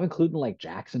I mean, I'm including like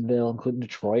Jacksonville, including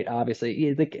Detroit,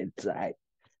 obviously. Like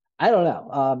I don't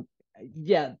know.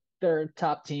 Yeah, they're a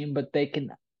top team, but they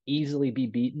can easily be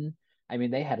beaten. I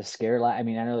mean, they had a scare. I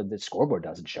mean, I know the scoreboard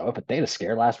doesn't show it, but they had a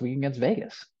scare last week against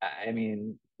Vegas. I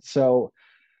mean, so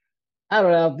I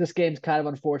don't know. This game's kind of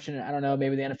unfortunate. I don't know.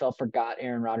 Maybe the NFL forgot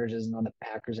Aaron Rodgers isn't on the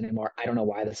Packers anymore. I don't know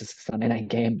why this is a Sunday night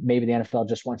game. Maybe the NFL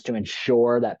just wants to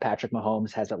ensure that Patrick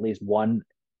Mahomes has at least one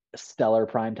stellar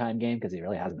primetime game because he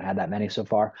really hasn't had that many so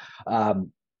far.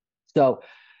 So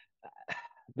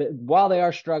while they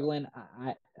are struggling,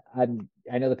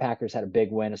 I know the Packers had a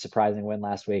big win, a surprising win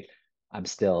last week. I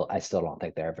still don't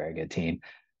think they're a very good team.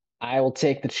 I will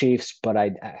take the Chiefs, but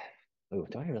do I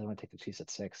really want to take the Chiefs at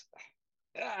 6?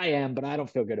 I am, but I don't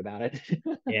feel good about it.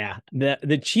 Yeah,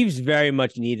 the Chiefs very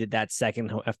much needed that second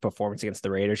half performance against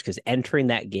the Raiders because entering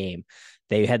that game,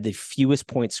 they had the fewest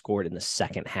points scored in the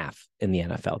second half in the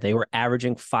NFL. They were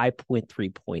averaging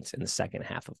 5.3 points in the second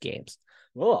half of games.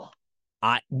 Oh.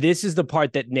 This is the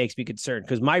part that makes me concerned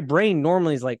because my brain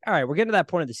normally is like, all right, we're getting to that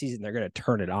point of the season. They're going to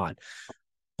turn it on.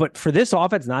 But for this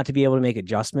offense not to be able to make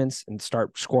adjustments and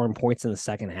start scoring points in the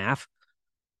second half,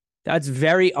 that's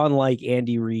very unlike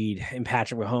Andy Reid and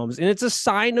Patrick Mahomes. And it's a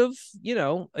sign of,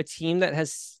 a team that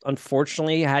has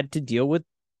unfortunately had to deal with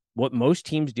what most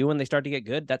teams do when they start to get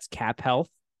good. That's cap health,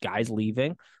 guys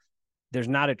leaving. There's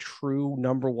not a true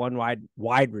number one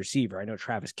wide receiver. I know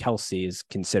Travis Kelce is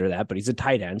considered that, but he's a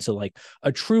tight end. So like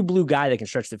a true blue guy that can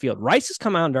stretch the field. Rice has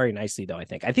come out very nicely though. I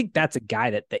think that's a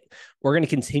guy that we're going to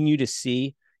continue to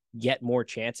see get more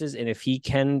chances. And if he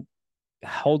can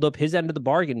hold up his end of the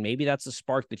bargain, maybe that's the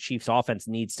spark the Chiefs offense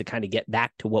needs to kind of get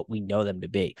back to what we know them to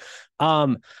be.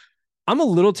 I'm a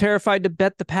little terrified to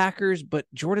bet the Packers, but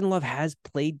Jordan Love has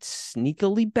played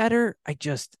sneakily better.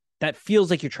 That feels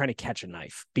like you're trying to catch a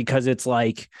knife because it's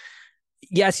like,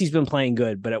 yes, he's been playing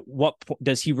good, but at what point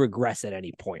does he regress at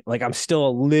any point? Like I'm still a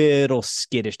little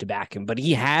skittish to back him, but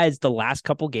he has the last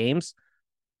couple games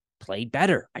played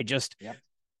better.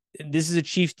 This is a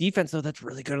Chiefs defense though that's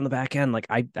really good on the back end. Like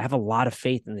I have a lot of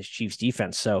faith in this Chiefs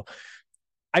defense. So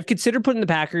I've considered putting the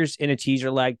Packers in a teaser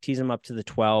leg, tease them up to the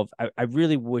 12. I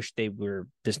really wish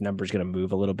this number is going to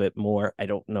move a little bit more. I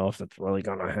don't know if that's really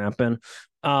going to happen.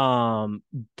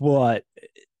 But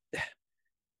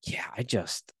Yeah,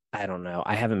 I don't know.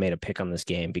 I haven't made a pick on this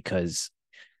game because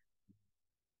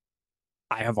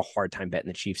I have a hard time betting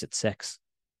the Chiefs at 6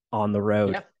 on the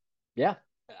road Yeah. Yeah.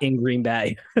 in Green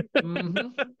Bay.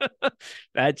 Mm-hmm.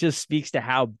 That just speaks to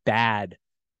how bad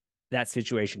that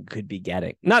situation could be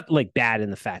getting. Not like bad in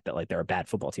the fact that like they're a bad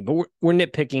football team, but we're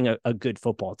nitpicking a good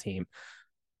football team.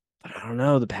 But I don't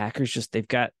know. The Packers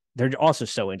they're also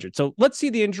so injured. So let's see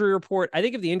the injury report. I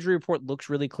think if the injury report looks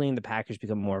really clean, the Packers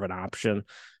become more of an option.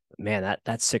 Man,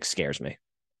 that 6 scares me.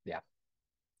 Yeah.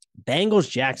 Bengals,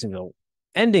 Jacksonville,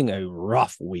 ending a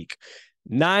rough week.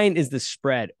 9 is the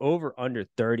spread, over under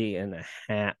 38 and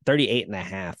a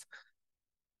half.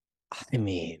 I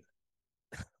mean,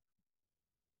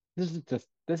 This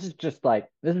is just like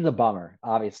this is a bummer,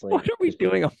 obviously. what are we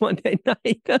doing on Monday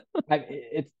night?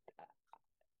 It's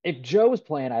if Joe was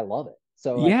playing, I love it.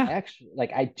 So like I Yeah. actually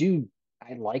like I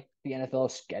like the NFL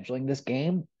scheduling this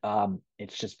game.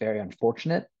 It's just very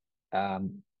unfortunate.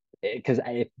 Because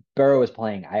if Burrow is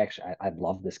playing, I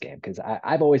love this game because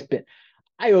I've always been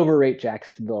I overrate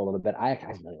Jacksonville a little bit. I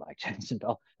really like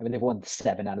Jacksonville. I mean, they've won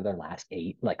 7 out of their last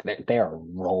 8. Like they are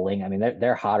rolling. I mean,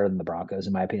 they're hotter than the Broncos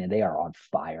in my opinion. They are on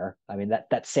fire. I mean,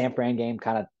 that San Fran game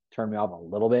kind of turned me off a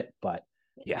little bit, but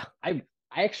Yeah. I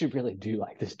actually really do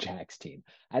like this Jags team.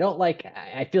 I don't like.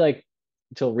 I feel like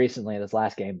until recently in this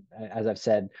last game, as I've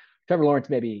said, Trevor Lawrence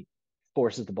maybe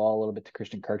forces the ball a little bit to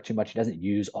Christian Kirk too much. He doesn't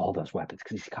use all those weapons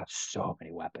because he's got so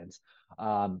many weapons.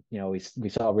 We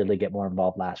saw Ridley get more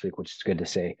involved last week, which is good to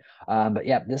see. But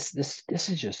yeah, this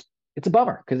is just it's a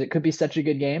bummer because it could be such a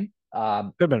good game.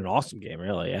 Could have been an awesome game,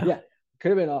 really. Yeah. Yeah, could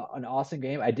have been an awesome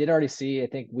game. I did already see. I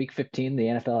think week 15, the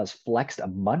NFL has flexed a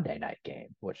Monday night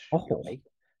game, which Oh,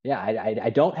 yeah,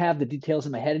 I don't have the details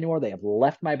in my head anymore. They have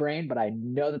left my brain, but I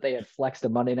know that they had flexed a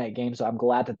Monday night game, so I'm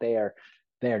glad that they are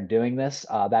doing this.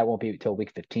 That won't be until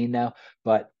week 15 now,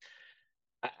 but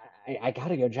I got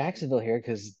to go Jacksonville here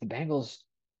because the Bengals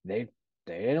they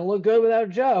they didn't look good without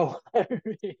Joe. I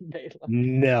mean,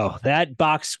 no, that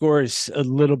box score is a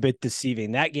little bit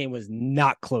deceiving. That game was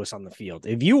not close on the field.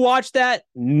 If you watch that,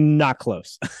 not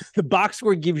close. The box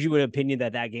score gives you an opinion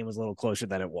that that game was a little closer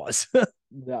than it was.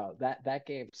 no, that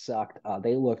game sucked.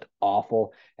 They looked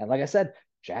awful, and like I said,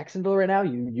 Jacksonville right now,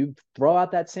 you throw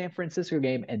out that San Francisco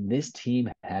game, and this team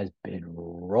has been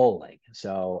rolling.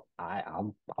 So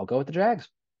I'll go with the Jags.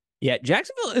 Yeah,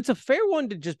 Jacksonville, it's a fair one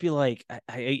to just be like,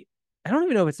 I don't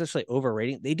even know if it's necessarily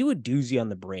overrating. They do a doozy on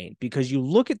the brain because you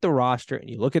look at the roster and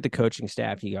you look at the coaching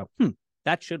staff, and you go,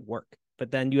 that should work. But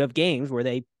then you have games where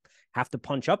they have to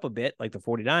punch up a bit, like the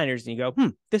 49ers, and you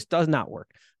go, this does not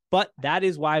work. But that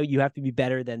is why you have to be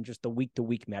better than just the week to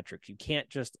week metrics. You can't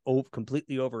just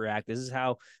completely overact. This is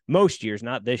how most years,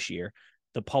 not this year,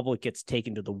 the public gets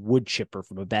taken to the wood chipper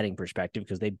from a betting perspective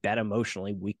because they bet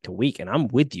emotionally week to week. And I'm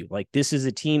with you. Like, this is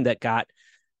a team that got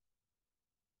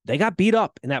beat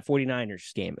up in that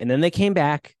 49ers game. And then they came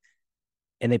back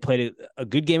and they played a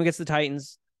good game against the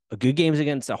Titans, a good game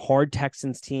against a hard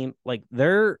Texans team. Like,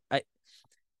 the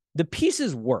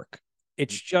pieces work.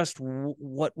 It's just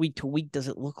what week to week does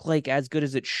it look like as good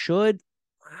as it should?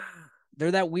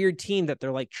 They're that weird team that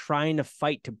they're like trying to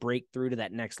fight to break through to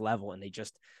that next level. And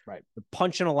they're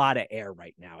punching a lot of air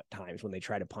right now at times when they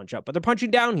try to punch up, but they're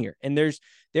punching down here. And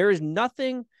there is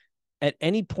nothing at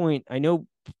any point. I know,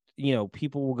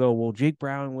 people will go, well, Jake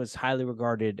Brown was highly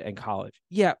regarded in college.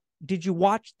 Yeah. Did you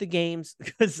watch the games?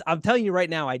 Because I'm telling you right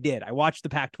now, I did. I watched the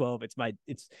Pac-12.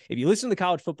 If you listen to the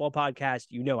college football podcast,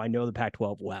 I know the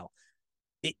Pac-12 well.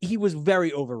 He was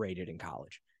very overrated in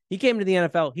college. He came to the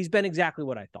NFL. He's been exactly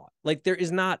what I thought. Like, there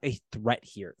is not a threat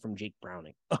here from Jake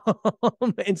Browning.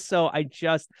 And so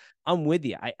I'm with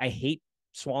you. I hate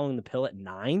swallowing the pill at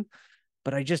 9,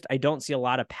 but I don't see a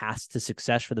lot of paths to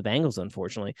success for the Bengals,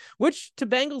 unfortunately, which to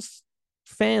Bengals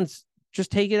fans, just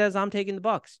take it as I'm taking the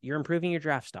Bucks. You're improving your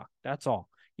draft stock. That's all.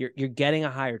 You're getting a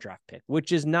higher draft pick,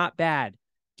 which is not bad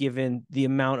given the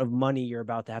amount of money you're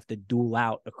about to have to dole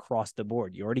out across the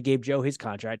board. You already gave Joe his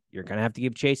contract. You're going to have to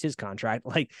give Chase his contract.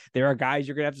 Like, there are guys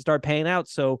you're going to have to start paying out.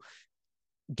 So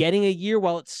getting a year,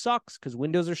 while it sucks because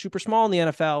windows are super small in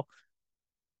the NFL,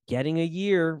 getting a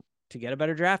year to get a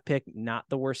better draft pick, not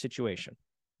the worst situation.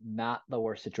 Not the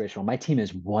worst situation. Well, my team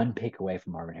is 1 pick away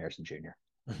from Marvin Harrison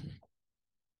Jr.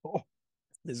 Oh,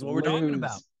 this is what we're talking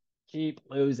about. Keep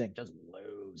losing. Just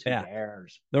lose. Who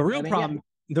cares? The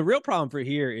real problem for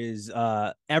here is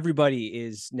everybody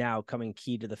is now coming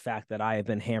key to the fact that I have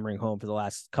been hammering home for the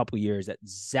last couple of years that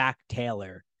Zach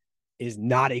Taylor is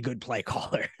not a good play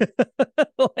caller.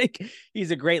 Like, he's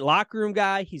a great locker room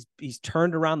guy. He's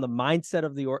turned around the mindset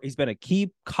of he's been a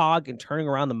key cog in turning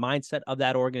around the mindset of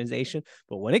that organization.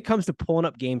 But when it comes to pulling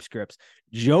up game scripts,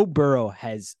 Joe Burrow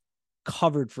has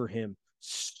covered for him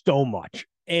so much,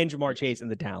 and Ja'Marr Chase and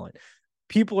the talent.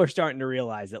 People are starting to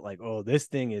realize that, like, oh, this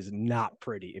thing is not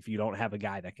pretty if you don't have a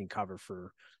guy that can cover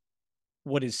for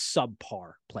what is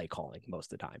subpar play calling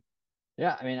most of the time.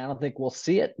 Yeah, I mean, I don't think we'll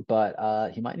see it, but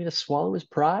he might need to swallow his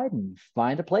pride and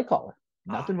find a play caller.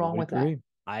 Nothing wrong with that.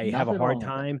 I have a hard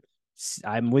time.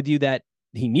 I'm with you that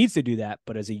he needs to do that,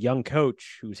 but as a young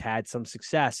coach who's had some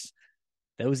success,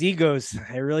 those egos,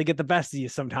 they really get the best of you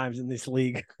sometimes in this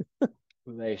league.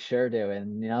 They sure do.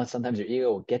 And, sometimes your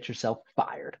ego will get yourself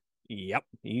fired. Yep.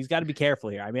 He's got to be careful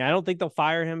here. I mean, I don't think they'll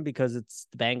fire him because it's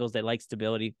the Bengals. They like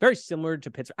stability. Very similar to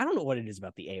Pittsburgh. I don't know what it is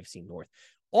about the AFC North.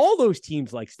 All those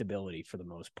teams like stability for the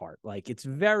most part. Like, it's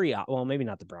very, well, maybe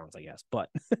not the Browns, I guess, but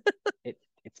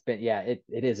it's been, yeah, it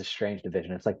is a strange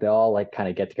division. It's like they all like kind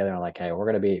of get together and are like, hey, we're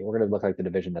going to look like the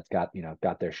division that's got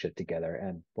their shit together.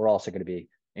 And we're also going to be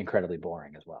incredibly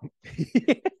boring as well.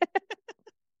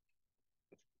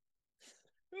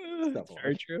 So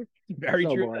very true. Very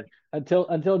so true. Boring.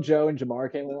 Until Joe and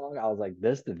Ja'Marr came along, I was like,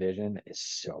 this division is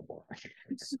so boring.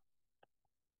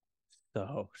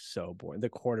 So boring. The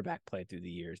quarterback play through the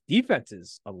years. Defense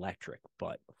is electric,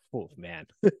 but man,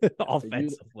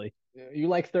 offensively. You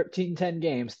like 13-10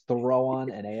 games, throw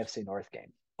on an AFC North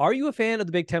game. Are you a fan of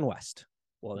the Big Ten West?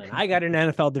 Well, then I got an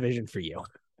NFL division for you.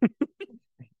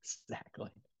 Exactly.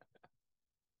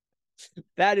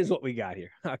 That is what we got here.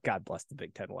 Oh, God bless the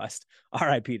Big Ten West.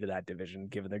 RIP to that division,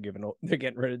 given they're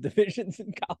getting rid of divisions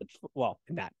in college football.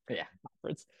 In that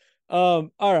conference. All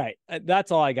right.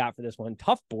 That's all I got for this one.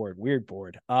 Tough board, weird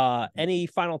board. Any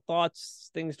final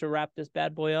thoughts, things to wrap this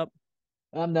bad boy up?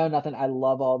 No, nothing. I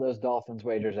love all those Dolphins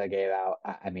wagers I gave out.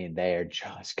 I mean, they are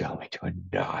just going to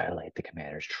annihilate the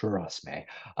Commanders. Trust me.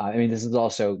 I mean, this is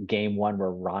also game one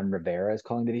where Ron Rivera is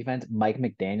calling the defense. Mike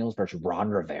McDaniels versus Ron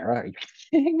Rivera. Are you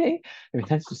kidding me? I mean,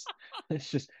 that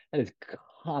is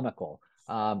comical.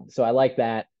 So I like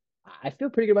that. I feel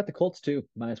pretty good about the Colts too.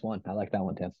 -1. I like that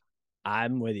one too.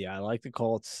 I'm with you. I like the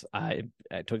Colts. I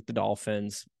took the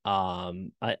Dolphins.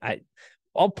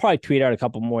 I'll probably tweet out a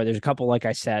couple more. There's a couple, like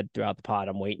I said, throughout the pod.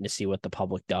 I'm waiting to see what the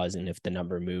public does. And if the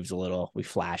number moves a little, we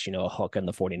flash, a hook in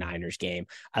the 49ers game.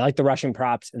 I like the rushing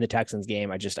props in the Texans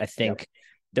game. I think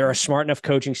they're a smart enough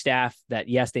coaching staff that,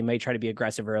 yes, they may try to be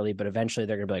aggressive early, but eventually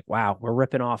they're going to be like, wow, we're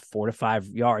ripping off 4 to 5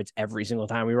 yards every single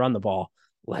time we run the ball.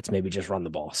 Let's maybe just run the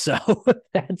ball. So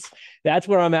that's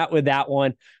where I'm at with that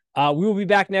one. We will be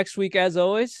back next week as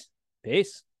always.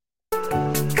 Peace.